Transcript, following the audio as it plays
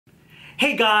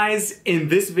Hey guys, in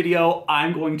this video,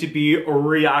 I'm going to be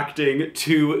reacting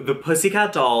to the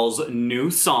Pussycat Dolls' new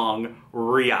song,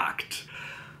 React.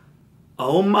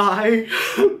 Oh my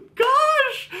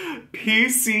gosh!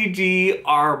 PCD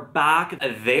are back.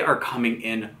 They are coming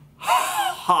in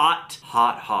hot,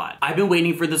 hot, hot. I've been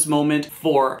waiting for this moment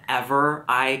forever.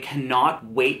 I cannot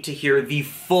wait to hear the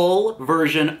full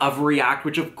version of React,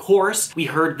 which of course we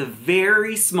heard the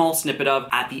very small snippet of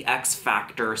at the X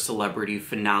Factor celebrity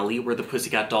finale where the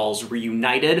Pussycat Dolls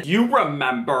reunited. You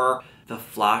remember the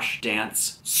flash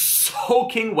dance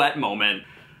soaking wet moment.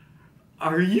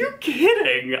 Are you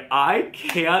kidding? I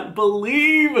can't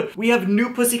believe we have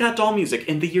new Pussycat Doll music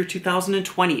in the year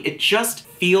 2020. It just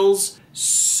feels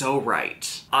so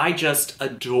right. I just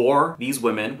adore these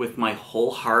women with my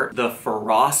whole heart. The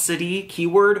ferocity,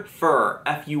 keyword fur,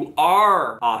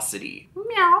 F-U-R-ocity.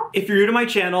 Meow. If you're new to my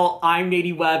channel, I'm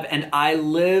Nady Webb and I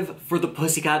live for the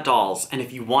Pussycat Dolls. And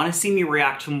if you want to see me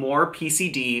react to more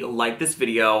PCD, like this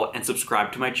video and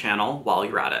subscribe to my channel while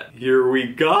you're at it. Here we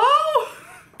go!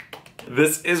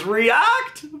 This is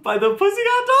React by the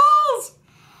Pussycat Dolls!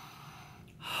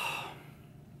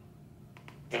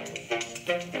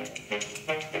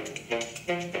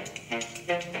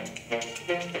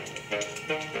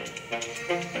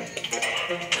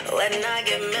 When I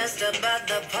get messed up at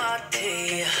the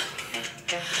party,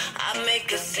 I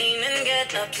make a scene and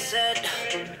get upset.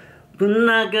 When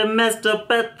I get messed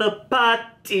up at the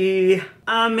party,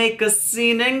 I make a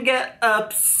scene and get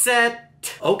upset.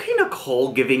 Okay,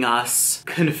 Nicole giving us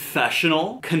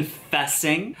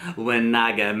confessing when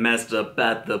I get messed up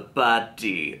at the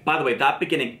party. By the way, that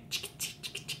beginning,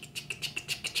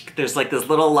 there's like this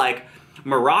little like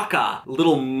maraca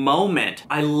little moment.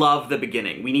 I love the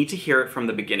beginning. We need to hear it from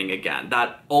the beginning again.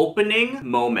 That opening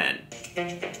moment.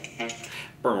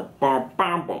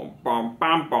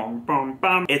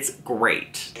 It's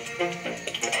great.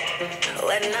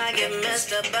 When I get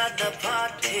messed up at the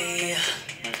party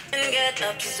and get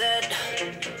upset.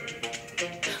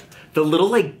 The little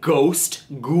like ghost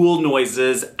ghoul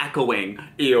noises echoing.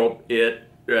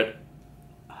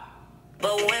 But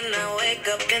when I wake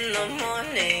up in the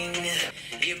morning,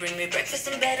 you bring me breakfast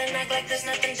in bed and act like there's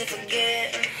nothing to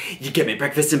forget. You get me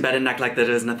breakfast in bed and act like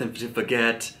there's nothing to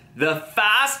forget. The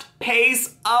fast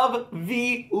pace of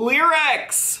the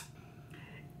lyrics.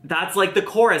 That's like the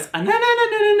chorus. I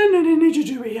need you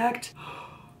to react.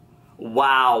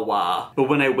 Wow. But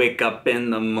when I wake up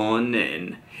in the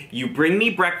morning, you bring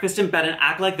me breakfast in bed and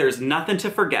act like there's nothing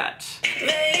to forget.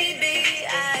 Maybe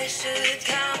I should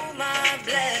count my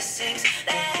blessings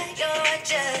that you're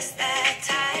just that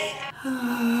tight.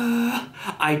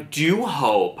 I do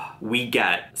hope we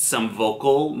get some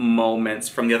vocal moments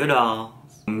from the other dolls.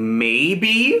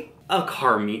 Maybe a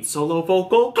Carmeet solo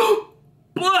vocal.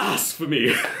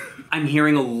 Blasphemy! I'm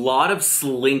hearing a lot of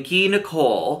Slinky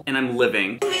Nicole, and I'm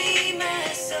living. We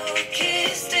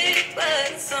masochistic,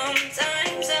 but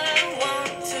sometimes I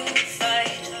want to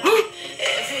fight.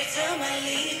 Every time I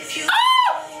leave you,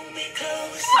 hold me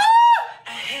close.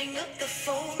 I hang up the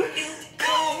phone, you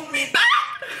call me back.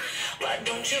 Why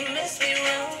don't you mess me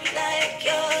around like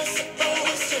you're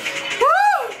supposed to?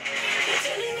 You're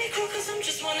telling me cool cause I'm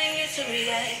just wanting you to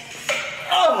react.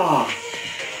 Oh!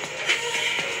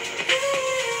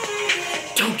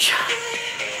 Don't ya?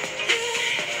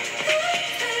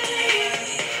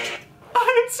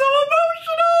 I'm so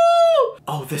emotional!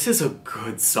 Oh, this is a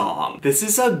good song. This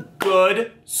is a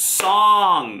good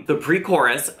song. The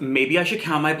pre-chorus, maybe I should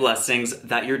count my blessings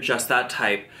that you're just that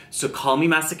type. So call me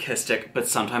masochistic, but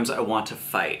sometimes I want to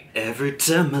fight. Every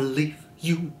time I leave,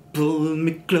 you pull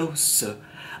me closer.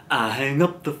 I hang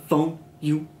up the phone,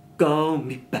 you call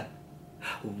me back.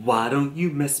 Why don't you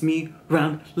mess me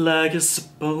around like you're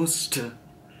supposed to?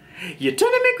 You're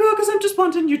turning me cool cause I'm just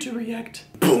wanting you to react.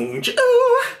 Boom,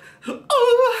 ooh, ooh,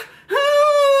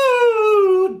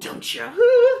 ooh, don't you?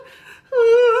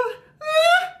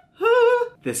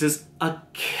 This is a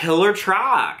killer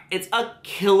track. It's a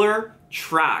killer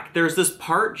track. There's this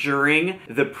part during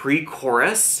the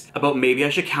pre-chorus about maybe I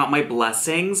should count my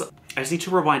blessings. I just need to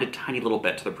rewind a tiny little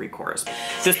bit to the pre-chorus.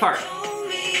 This part.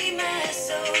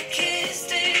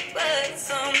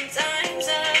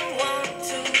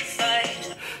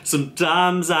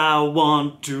 Sometimes I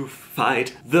want to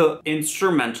fight. The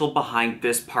instrumental behind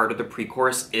this part of the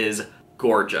pre-chorus is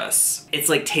gorgeous. It's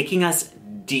like taking us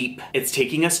deep. It's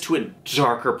taking us to a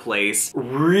darker place,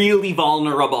 really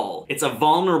vulnerable. It's a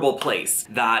vulnerable place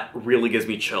that really gives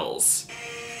me chills.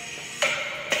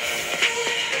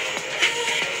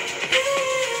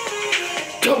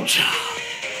 Don't ya?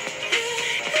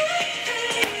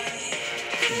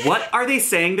 What are they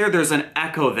saying there? There's an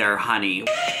echo there, honey.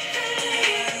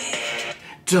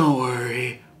 Don't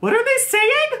worry. What are they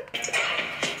saying?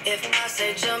 If I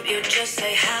say jump, you just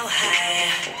say how high.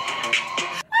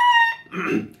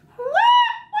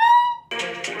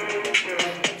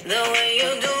 The way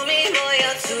you do me, boy,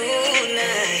 you're too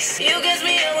nice. You get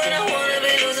me up when I wanna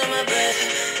be losing my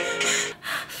breath.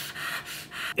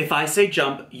 If I say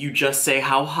jump, you just say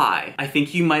how high. I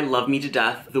think you might love me to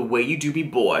death. The way you do me,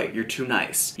 boy, you're too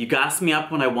nice. You gas me up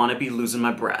when I wanna be losing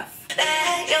my breath.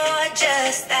 That you're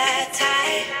just that type.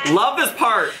 Love this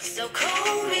part. So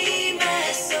call me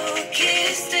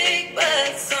masochistic,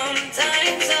 but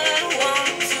sometimes I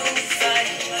want to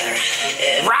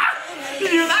fight. Rah! You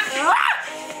do that?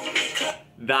 Rah!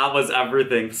 That was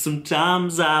everything.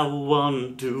 Sometimes I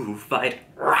want to fight.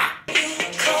 Rah! You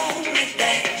call me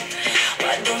back.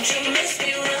 Why don't you mess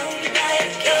me around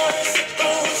like you're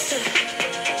supposed to?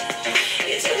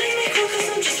 You're telling me cool 'cause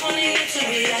I'm just wanting you to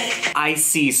react. I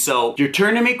see, so you're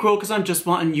turning me cruel because I'm just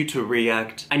wanting you to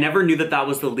react. I never knew that that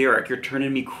was the lyric. You're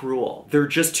turning me cruel. They're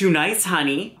just too nice,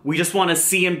 honey. We just want to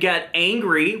see him get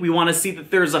angry. We want to see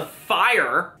that there's a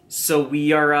fire. So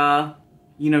we are,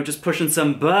 you know, just pushing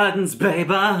some buttons,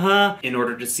 baby, in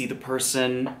order to see the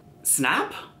person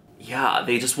snap? Yeah,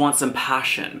 they just want some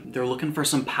passion. They're looking for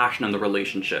some passion in the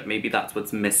relationship. Maybe that's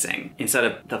what's missing. Instead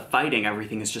of the fighting,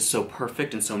 everything is just so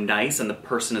perfect and so nice and the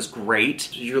person is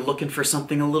great. You're looking for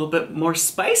something a little bit more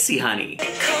spicy, honey.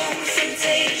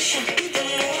 Confrontation, the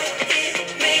more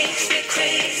it makes me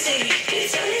crazy. You're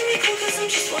telling me cool 'cause I'm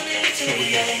just wanting you to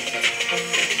react.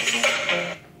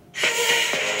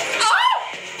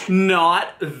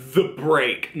 Not the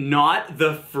break, not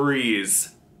the freeze.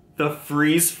 The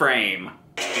freeze frame.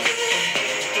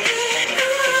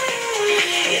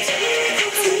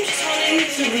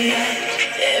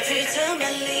 Every time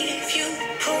I leave, you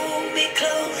pull me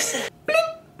closer.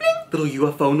 Little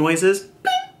UFO noises.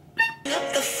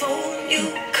 Up the phone,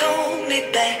 you call me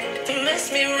back to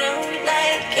mess me around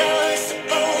like you're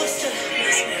supposed to.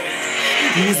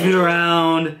 Mess me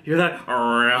around. You're that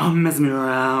mess me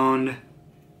around.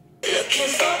 Looking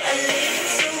for a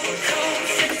little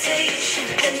confrontation.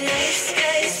 The nice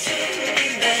guys turn me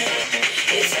back.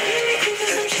 You're telling me cool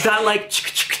 'cause I'm just That like,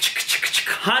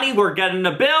 honey, we're getting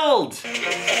a build.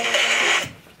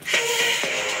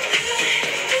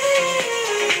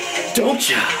 Don't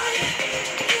ya?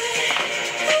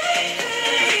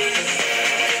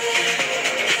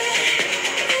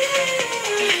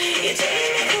 You're telling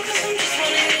me cool 'cause I'm just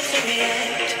wanting you to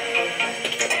react.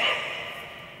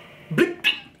 Blip.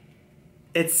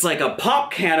 It's like a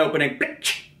pop can opening.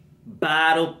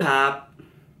 Battle pop.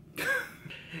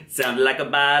 Sounded like a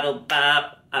battle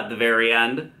pop at the very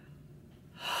end.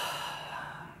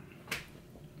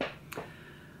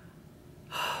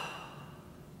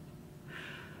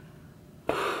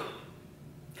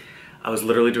 I was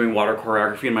literally doing water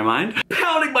choreography in my mind.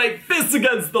 Pounding my fists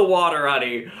against the water,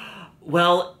 honey.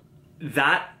 Well,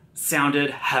 that sounded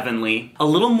heavenly. A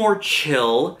little more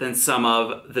chill than some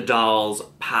of the Dolls'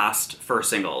 past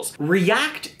first singles.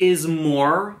 React is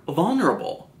more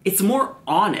vulnerable. It's more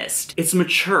honest. It's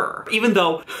mature. Even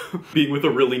though being with a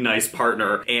really nice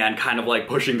partner and kind of like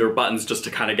pushing their buttons just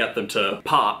to kind of get them to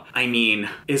pop, I mean,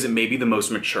 isn't maybe the most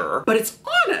mature, but it's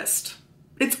honest.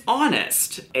 It's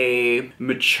honest. A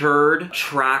matured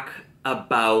track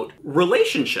about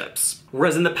relationships.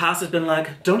 Whereas in the past it's been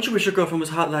like, don't you wish your girlfriend was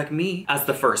hot like me? As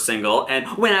the first single, and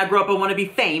when I grow up I want to be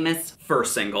famous,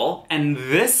 first single. And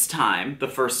this time, the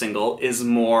first single is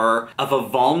more of a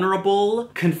vulnerable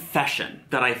confession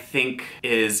that I think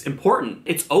is important.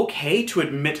 It's okay to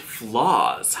admit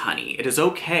flaws, honey. It is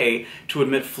okay to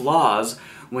admit flaws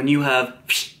when you have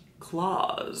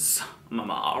claws,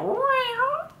 mama.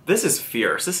 This is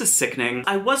fierce. This is sickening.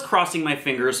 I was crossing my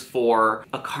fingers for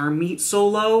a Carmeet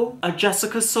solo, a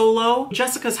Jessica solo.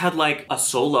 Jessica's had like a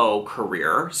solo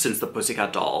career since the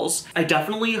Pussycat Dolls. I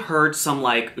definitely heard some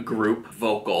like group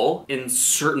vocal in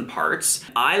certain parts.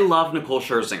 I love Nicole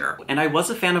Scherzinger and I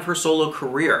was a fan of her solo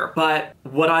career, but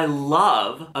what I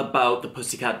love about the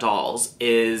Pussycat Dolls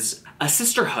is a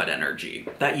sisterhood energy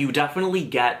that you definitely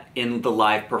get in the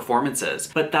live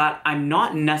performances, but that I'm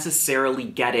not necessarily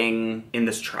getting in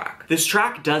this track. This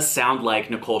track does sound like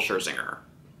Nicole Scherzinger,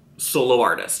 solo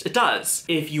artist. It does.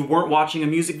 If you weren't watching a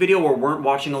music video or weren't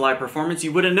watching a live performance,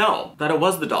 you wouldn't know that it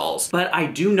was the Dolls. But I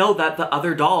do know that the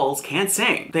other Dolls can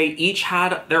sing. They each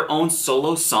had their own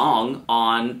solo song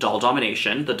on Doll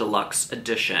Domination, the deluxe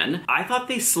edition. I thought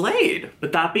they slayed.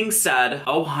 But that being said,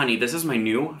 oh honey, this is my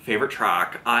new favorite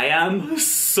track. I am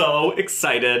so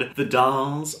excited. The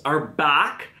Dolls are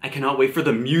back. I cannot wait for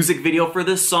the music video for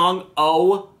this song.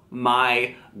 Oh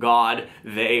my God,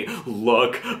 they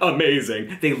look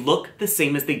amazing. They look the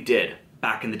same as they did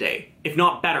back in the day, if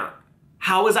not better.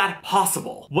 How is that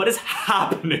possible? What is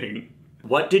happening?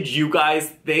 What did you guys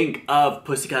think of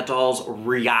Pussycat Dolls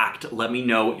React? Let me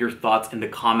know your thoughts in the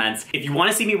comments. If you want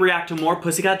to see me react to more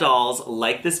Pussycat Dolls,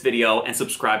 like this video and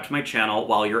subscribe to my channel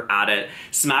while you're at it.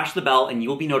 Smash the bell and you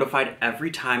will be notified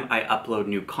every time I upload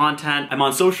new content. I'm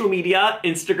on social media,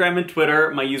 Instagram and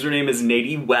Twitter. My username is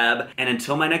NadieWebb. And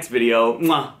until my next video,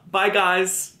 mwah, bye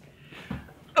guys.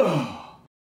 Ugh.